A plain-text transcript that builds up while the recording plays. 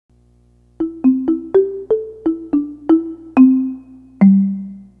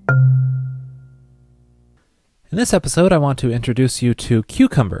In this episode, I want to introduce you to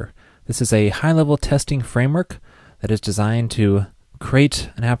Cucumber. This is a high-level testing framework that is designed to create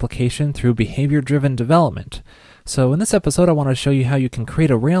an application through behavior-driven development. So in this episode, I want to show you how you can create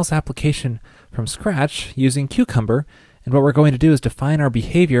a Rails application from scratch using Cucumber. And what we're going to do is define our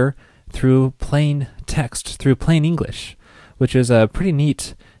behavior through plain text, through plain English, which is a pretty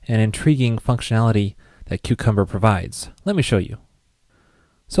neat and intriguing functionality that Cucumber provides. Let me show you.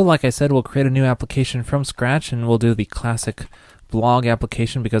 So like I said, we'll create a new application from scratch, and we'll do the classic blog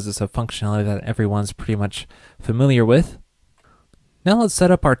application because it's a functionality that everyone's pretty much familiar with. Now let's set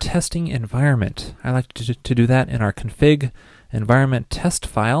up our testing environment. I like to do that in our config environment test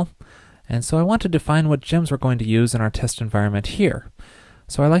file. And so I want to define what gems we're going to use in our test environment here.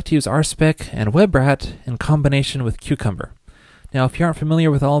 So I like to use RSpec and WebRat in combination with Cucumber. Now, if you aren't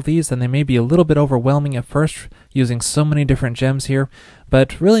familiar with all of these, then they may be a little bit overwhelming at first, using so many different gems here,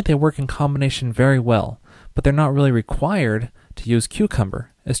 but really they work in combination very well. But they're not really required to use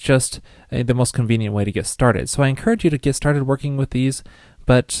Cucumber. It's just the most convenient way to get started. So I encourage you to get started working with these,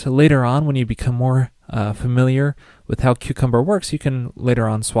 but later on, when you become more familiar with how Cucumber works, you can later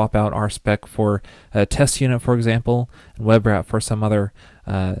on swap out RSpec for a test unit, for example, and WebRat for some other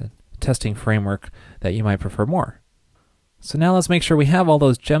testing framework that you might prefer more. So now let's make sure we have all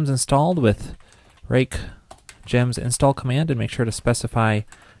those gems installed with rake gems install command, and make sure to specify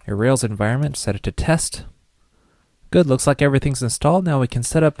a Rails environment, set it to test. Good, looks like everything's installed. Now we can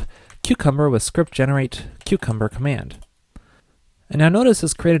set up Cucumber with script generate Cucumber command. And now notice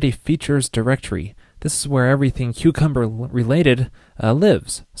it's created a features directory. This is where everything Cucumber related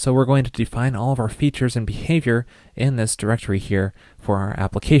lives. So we're going to define all of our features and behavior in this directory here for our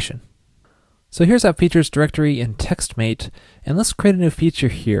application. So here's our features directory in TextMate, and let's create a new feature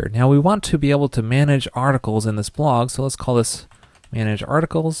here. Now we want to be able to manage articles in this blog, so let's call this manage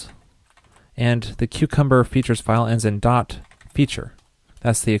articles, and the Cucumber features file ends in .feature.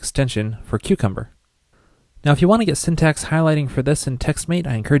 That's the extension for Cucumber. Now if you want to get syntax highlighting for this in TextMate,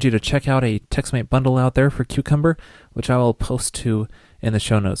 I encourage you to check out a TextMate bundle out there for Cucumber, which I will post to in the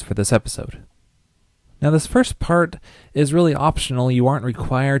show notes for this episode. Now this first part is really optional. You aren't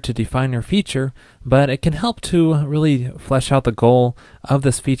required to define your feature, but it can help to really flesh out the goal of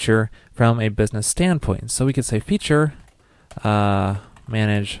this feature from a business standpoint. So we could say feature,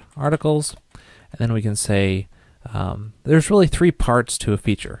 manage articles, and then we can say there's really three parts to a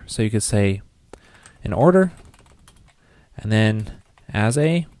feature. So you could say in order, and then as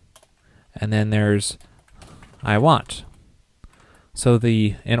a, and then there's I want. So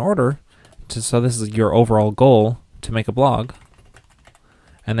the in order, so this is your overall goal to make a blog,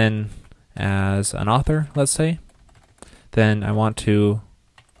 and then as an author, let's say, then I want to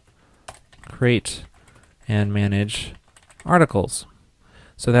create and manage articles.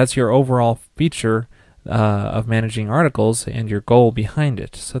 So that's your overall feature of managing articles and your goal behind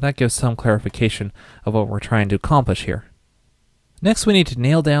it. So that gives some clarification of what we're trying to accomplish here. Next, we need to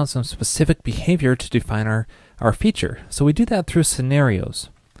nail down some specific behavior to define our feature. So we do that through scenarios.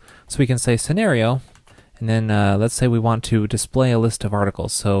 So we can say scenario, and then let's say we want to display a list of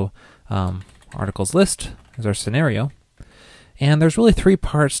articles. So articles list is our scenario. And there's really three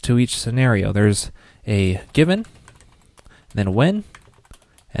parts to each scenario. There's a given, then when,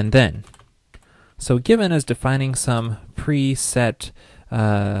 and then. So given is defining some preset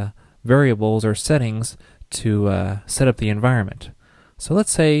variables or settings to set up the environment. So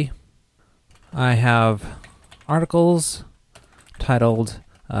let's say I have articles titled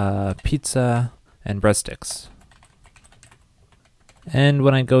pizza and breadsticks. And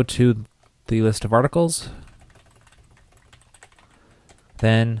when I go to the list of articles,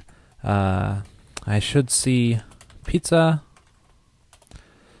 then I should see pizza,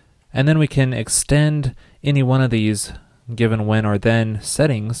 and then we can extend any one of these given when or then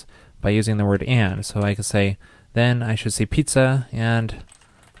settings by using the word and. So I could say then I should see pizza and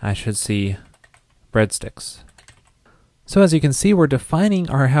I should see breadsticks. So as you can see, we're defining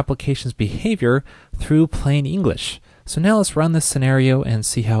our application's behavior through plain English. So now let's run this scenario and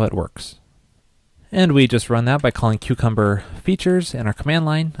see how it works. And we just run that by calling Cucumber features in our command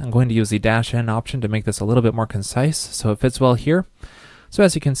line. I'm going to use the -n option to make this a little bit more concise so it fits well here. So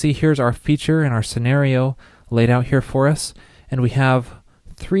as you can see, here's our feature and our scenario laid out here for us. And we have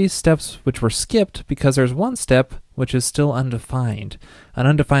three steps which were skipped because there's one step which is still undefined. An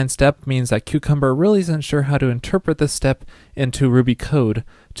undefined step means that Cucumber really isn't sure how to interpret this step into Ruby code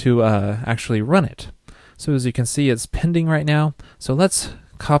to actually run it. So as you can see, it's pending right now. So let's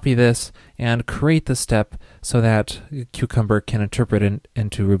copy this and create the step so that Cucumber can interpret it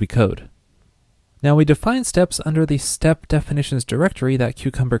into Ruby code. Now we define steps under the step definitions directory that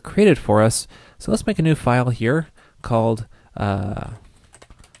Cucumber created for us. So let's make a new file here called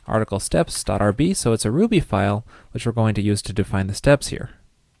article steps.rb. So it's a Ruby file, which we're going to use to define the steps here.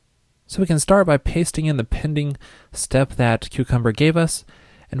 So we can start by pasting in the pending step that Cucumber gave us,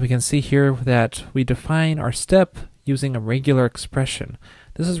 and we can see here that we define our step using a regular expression.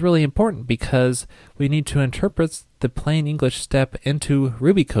 This is really important because we need to interpret the plain English step into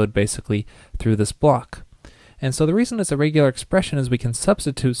Ruby code basically through this block. And so the reason it's a regular expression is we can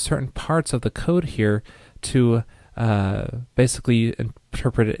substitute certain parts of the code here to basically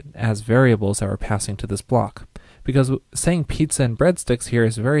interpret it as variables that we're passing to this block. Because saying pizza and breadsticks here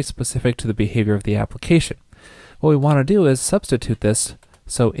is very specific to the behavior of the application. What we want to do is substitute this,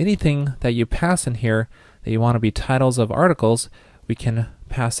 so anything that you pass in here that you want to be titles of articles, we can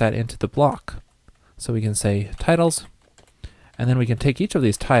pass that into the block. So we can say titles, and then we can take each of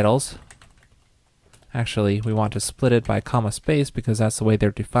these titles. Actually, we want to split it by comma space because that's the way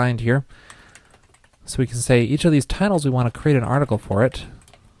they're defined here. So we can say each of these titles, we want to create an article for it,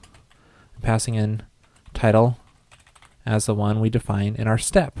 passing in title as the one we define in our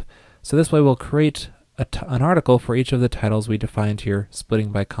step. So this way we'll create an article for each of the titles we defined here,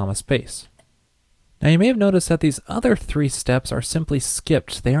 splitting by comma space. Now you may have noticed that these other three steps are simply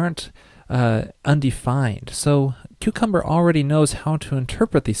skipped. They aren't undefined. So Cucumber already knows how to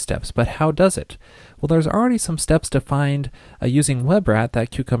interpret these steps, but how does it? Well, there's already some steps defined using WebRat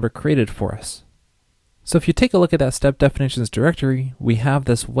that Cucumber created for us. So if you take a look at that step definitions directory, we have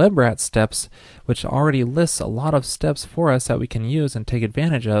this WebRat steps, which already lists a lot of steps for us that we can use and take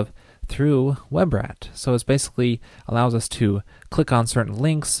advantage of through WebRat. So it basically allows us to click on certain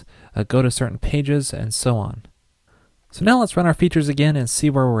links, go to certain pages, and so on. So now let's run our features again and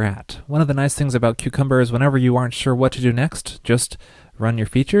see where we're at. One of the nice things about Cucumber is whenever you aren't sure what to do next, just run your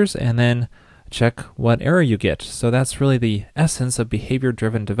features and then check what error you get. So that's really the essence of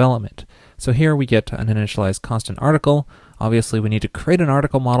behavior-driven development. So here we get an initialized constant article. Obviously we need to create an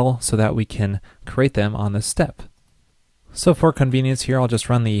article model so that we can create them on this step. So for convenience here, I'll just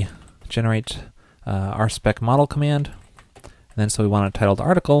run the generate rspec model command. And then so we want a titled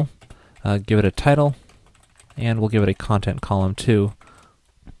article, give it a title, and we'll give it a content column too.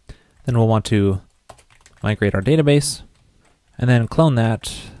 Then we'll want to migrate our database and then clone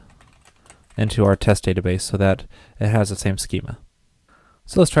that into our test database so that it has the same schema.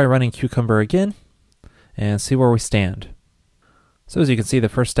 So let's try running Cucumber again and see where we stand. So as you can see, the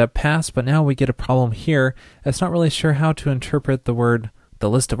first step passed, but now we get a problem here. It's not really sure how to interpret the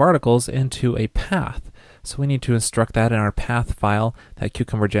list of articles into a path. So we need to instruct that in our path file that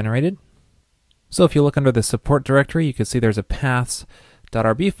Cucumber generated. So if you look under the support directory, you can see there's a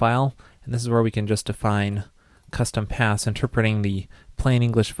paths.rb file, and this is where we can just define custom paths interpreting the plain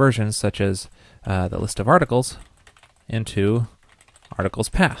English versions, such as the list of articles, into articles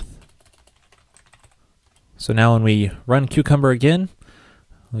path. So now when we run Cucumber again,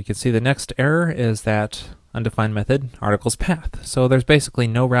 we can see the next error is that undefined method articles path. So there's basically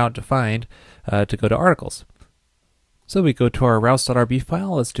no route defined to go to articles. So we go to our routes.rb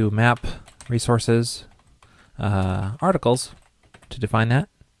file. Let's do map resources articles to define that.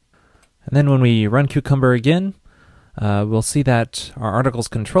 And then when we run Cucumber again, we'll see that our articles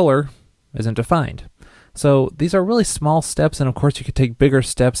controller isn't defined. So these are really small steps, and of course you could take bigger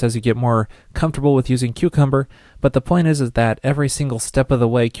steps as you get more comfortable with using Cucumber, but the point is that every single step of the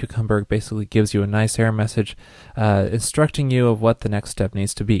way Cucumber basically gives you a nice error message instructing you of what the next step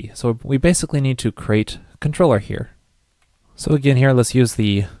needs to be. So we basically need to create a controller here. So again here, let's use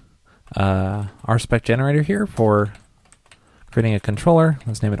the rspec generator here for creating a controller.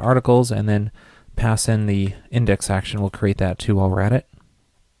 Let's name it articles and then pass in the index action. We'll create that too while we're at it.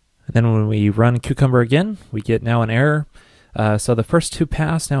 And then when we run Cucumber again, we get now an error. So the first two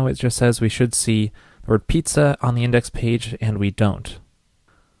pass, now it just says we should see the word pizza on the index page, and we don't.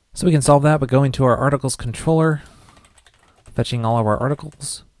 So we can solve that by going to our articles controller, fetching all of our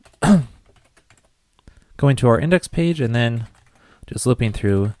articles, going to our index page, and then just looping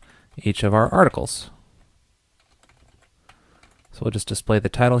through each of our articles. So we'll just display the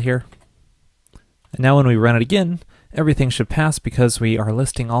title here. And now when we run it again, everything should pass because we are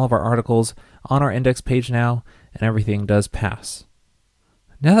listing all of our articles on our index page now, and everything does pass.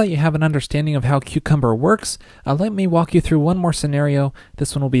 Now that you have an understanding of how Cucumber works, let me walk you through one more scenario.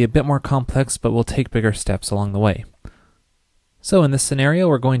 This one will be a bit more complex, but we'll take bigger steps along the way. So in this scenario,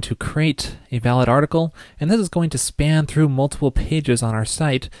 we're going to create a valid article, and this is going to span through multiple pages on our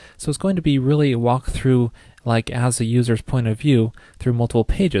site. So it's going to be really a walk through like as a user's point of view through multiple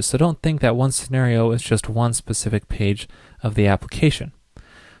pages. So don't think that one scenario is just one specific page of the application.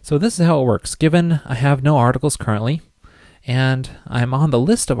 So this is how it works. Given I have no articles currently, and I'm on the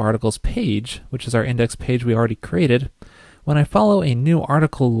list of articles page, which is our index page we already created, when I follow a new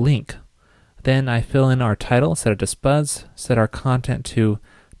article link, then I fill in our title, set it to spuds, set our content to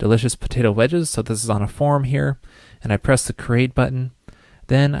delicious potato wedges, so this is on a form here, and I press the create button.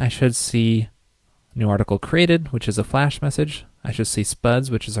 Then I should see new article created, which is a flash message. I should see spuds,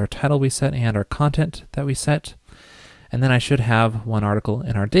 which is our title we set and our content that we set. And then I should have one article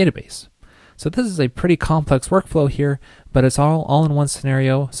in our database. So this is a pretty complex workflow here, but it's all in one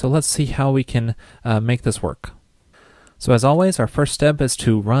scenario. So let's see how we can make this work. So as always, our first step is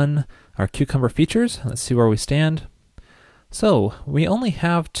to run our Cucumber features. Let's see where we stand. So we only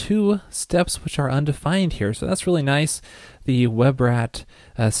have 2 steps which are undefined here, so that's really nice. The WebRat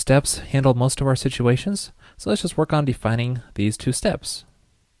steps handle most of our situations, so let's just work on defining these 2 steps.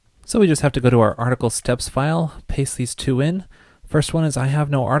 So we just have to go to our article steps file, paste these 2 in. First one is I have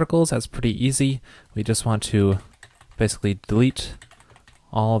no articles. That's pretty easy. We just want to basically delete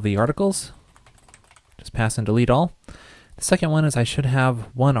all of the articles. Just pass and delete all. The second one is I should have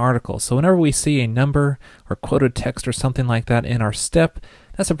one article. So whenever we see a number or quoted text or something like that in our step,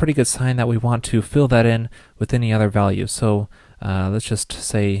 that's a pretty good sign that we want to fill that in with any other value. So let's just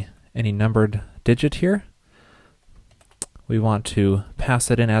say any numbered digit here. We want to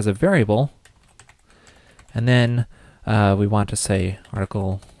pass it in as a variable. And then we want to say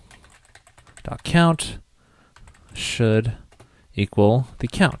article.count should equal the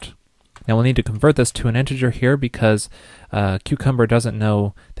count. Now we'll need to convert this to an integer here because Cucumber doesn't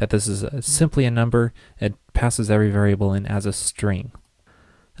know that this is simply a number. It passes every variable in as a string.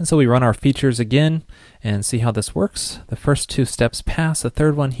 And so we run our features again and see how this works. The first 2 steps pass. The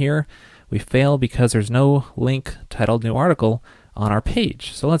third one here, we fail because there's no link titled new article on our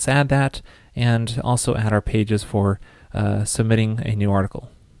page. So let's add that and also add our pages for submitting a new article.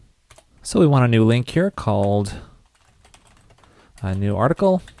 So we want a new link here called new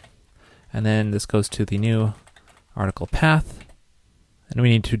article. And then this goes to the new article path. And we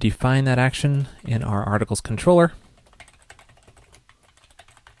need to define that action in our articles controller.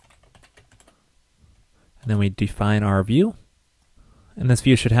 And then we define our view. And this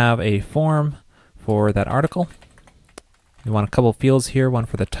view should have a form for that article. We want a couple fields here, one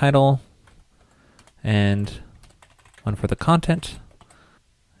for the title and one for the content.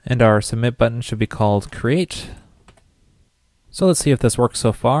 And our submit button should be called create. So let's see if this works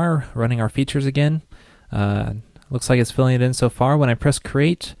so far. Running our features again. Looks like it's filling it in so far. When I press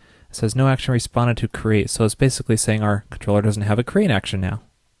create, it says no action responded to create. So it's basically saying our controller doesn't have a create action now.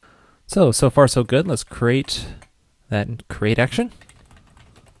 So far so good. Let's create that create action.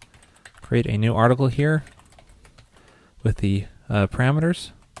 Create a new article here with the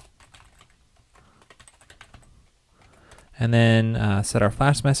parameters. And then set our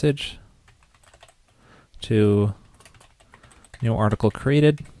flash message to new article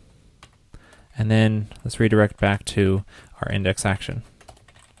created, and then let's redirect back to our index action.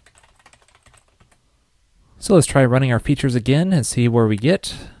 So let's try running our features again and see where we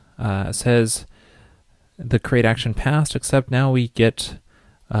get. It says the create action passed, except now we get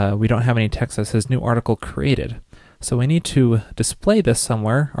we don't have any text that says new article created. So we need to display this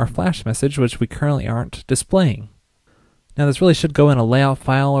somewhere, our flash message, which we currently aren't displaying. Now this really should go in a layout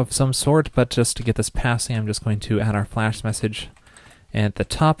file of some sort, but just to get this passing, I'm just going to add our flash message at the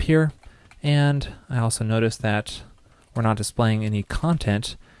top here. And I also noticed that we're not displaying any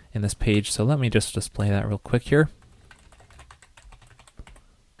content in this page, so let me just display that real quick here.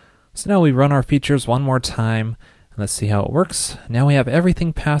 So now we run our features one more time. Let's see how it works. Now we have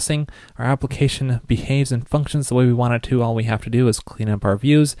everything passing. Our application behaves and functions the way we want it to. All we have to do is clean up our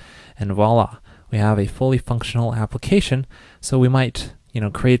views, and voila, we have a fully functional application. So we might,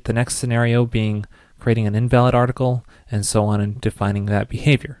 create the next scenario being creating an invalid article, and so on, and defining that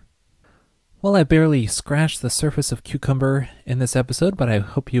behavior. Well, I barely scratched the surface of Cucumber in this episode, but I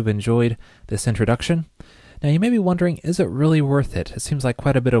hope you've enjoyed this introduction. Now you may be wondering, is it really worth it? It seems like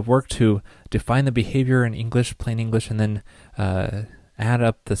quite a bit of work to define the behavior in English, plain English, and then add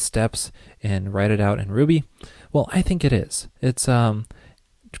up the steps and write it out in Ruby. Well, I think it is. It's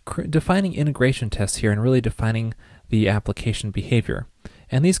defining integration tests here and really defining the application behavior.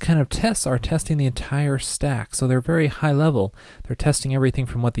 And these kind of tests are testing the entire stack, so they're very high level. They're testing everything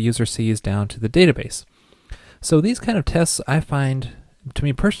from what the user sees down to the database. So these kind of tests I find, to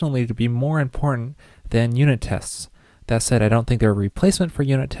me personally, to be more important than unit tests. That said, I don't think they're a replacement for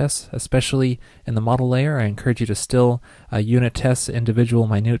unit tests, especially in the model layer. I encourage you to still unit test individual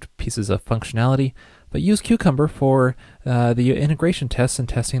minute pieces of functionality, but use Cucumber for the integration tests and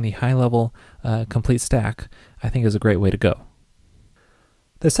testing the high-level complete stack. I think is a great way to go.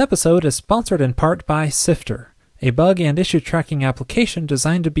 This episode is sponsored in part by Sifter, a bug and issue tracking application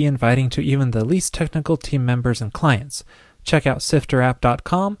designed to be inviting to even the least technical team members and clients. Check out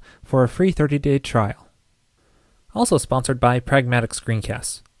sifterapp.com for a free 30-day trial. Also sponsored by Pragmatic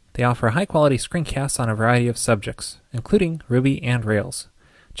Screencasts. They offer high-quality screencasts on a variety of subjects, including Ruby and Rails.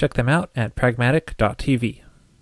 Check them out at pragmatic.tv.